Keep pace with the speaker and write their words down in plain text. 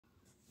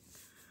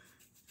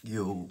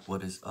Yo,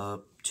 what is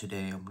up?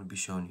 Today I'm going to be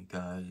showing you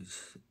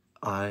guys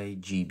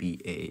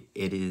IGBA.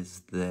 It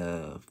is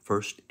the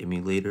first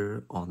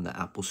emulator on the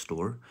Apple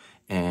Store,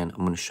 and I'm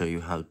going to show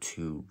you how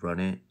to run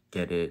it,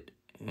 get it,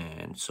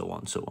 and so on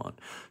and so on.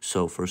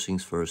 So first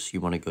things first,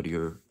 you want to go to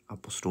your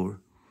Apple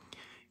Store.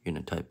 You're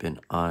going to type in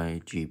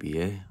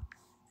IGBA.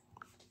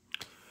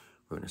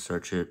 We're going to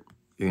search it.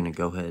 You're going to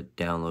go ahead,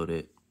 download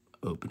it,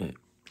 open it.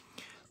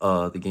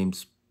 The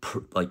game's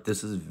like,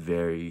 this is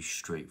very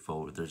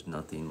straightforward. There's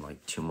nothing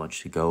like too much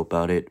to go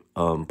about it.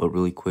 But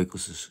really quick,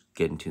 let's just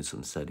get into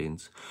some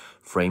settings.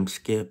 Frame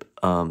skip.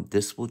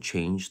 This will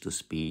change the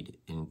speed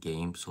in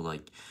game. So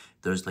like,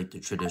 there's like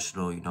the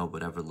traditional,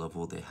 whatever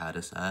level they had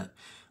us at.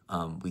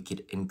 We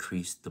could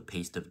increase the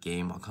pace of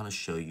game. I'll kind of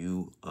show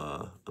you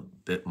a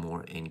bit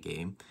more in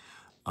game.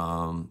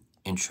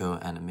 Intro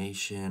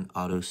animation,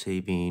 auto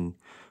saving,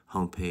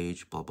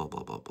 homepage, blah blah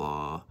blah blah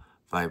blah.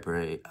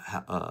 Vibrate,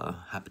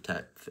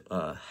 haptic,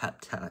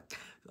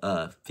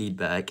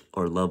 feedback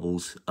or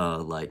levels,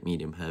 light,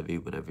 medium, heavy,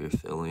 whatever you're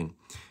feeling.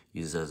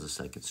 Use it as a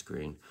second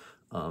screen.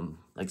 Like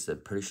I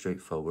said, pretty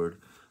straightforward.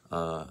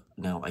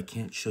 Now I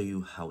can't show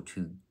you how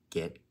to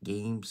get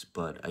games,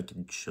 but I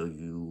can show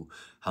you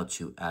how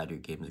to add your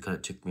games. It kind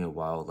of took me a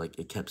while. Like,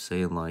 it kept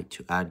saying like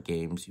to add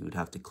games you would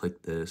have to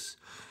click this,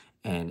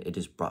 and it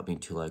just brought me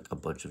to like a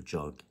bunch of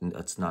junk, and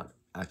that's not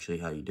actually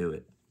how you do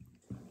it.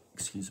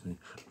 Excuse me.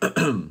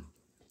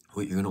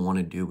 What you're gonna want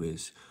to do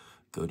is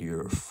go to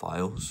your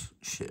files,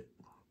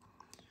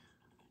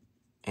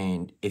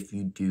 and if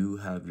you do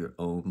have your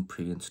own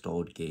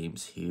pre-installed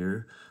games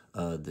here,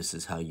 this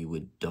is how you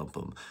would dump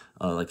them.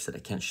 Like I said, I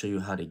can't show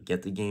you how to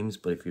get the games,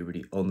 but if you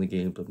already own the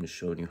games, I'm just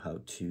showing you how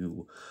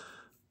to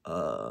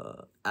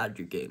add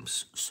your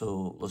games.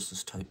 So let's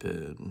just type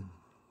in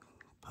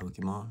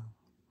Pokemon.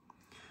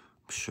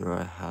 I'm sure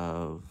I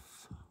have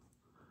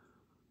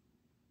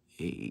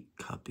a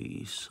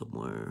copy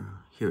somewhere.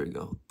 Here we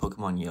go,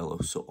 Pokemon Yellow.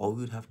 So all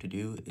we would have to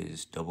do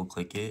is double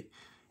click it,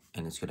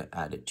 and it's gonna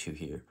add it to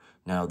here.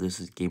 Now this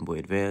is Game Boy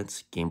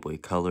Advance, Game Boy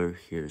Color.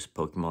 Here's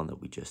Pokemon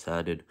that we just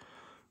added.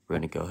 We're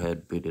gonna go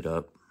ahead, boot it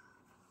up.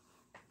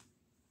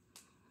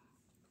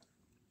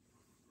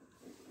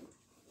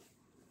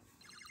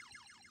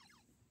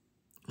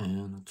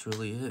 And that's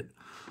really it.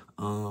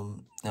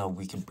 Now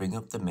we can bring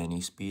up the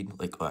menu speed.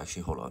 Like, oh,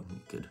 actually, hold on. You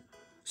could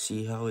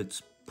see how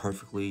it's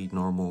perfectly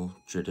normal,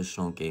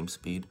 traditional game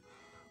speed.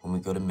 When we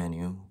go to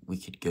menu, we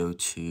could go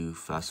to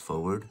fast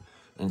forward,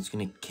 and it's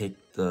gonna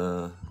kick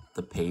the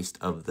pace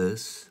of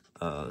this.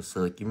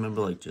 So like, you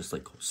remember like just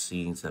like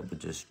scenes that would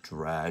just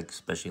drag,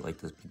 especially like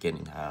this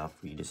beginning half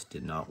where you just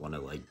did not want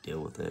to like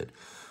deal with it.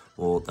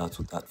 Well, that's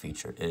what that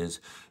feature is.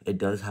 It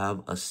does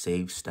have a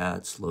save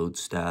stats, load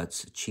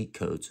stats, cheat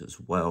codes as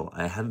well.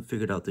 I haven't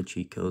figured out the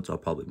cheat codes. I'll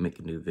probably make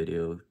a new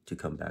video to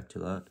come back to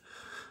that.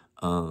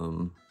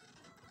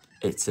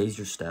 It saves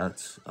your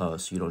stats,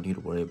 so you don't need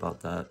to worry about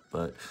that,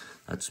 but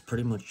that's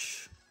pretty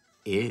much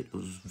it. It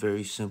was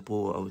very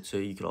simple. I would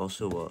say you could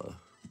also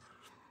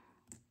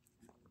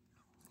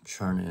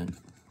churn it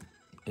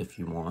if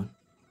you want.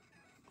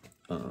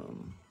 But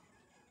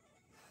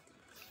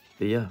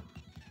yeah,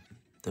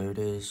 there it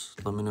is.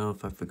 Let me know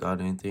if I forgot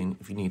anything.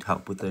 If you need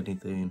help with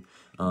anything,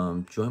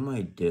 join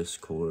my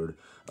Discord.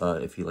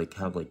 If you like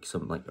have like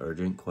some like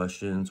urgent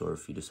questions, or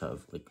if you just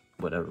have like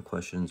whatever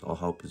questions, I'll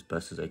help as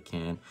best as I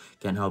can.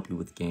 Can't help you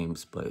with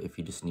games, but if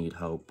you just need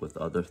help with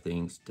other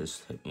things,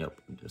 just hit me up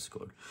on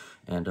Discord.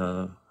 And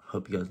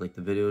hope you guys like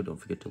the video. Don't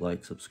forget to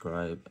like,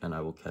 subscribe, and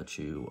I will catch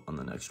you on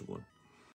the next one.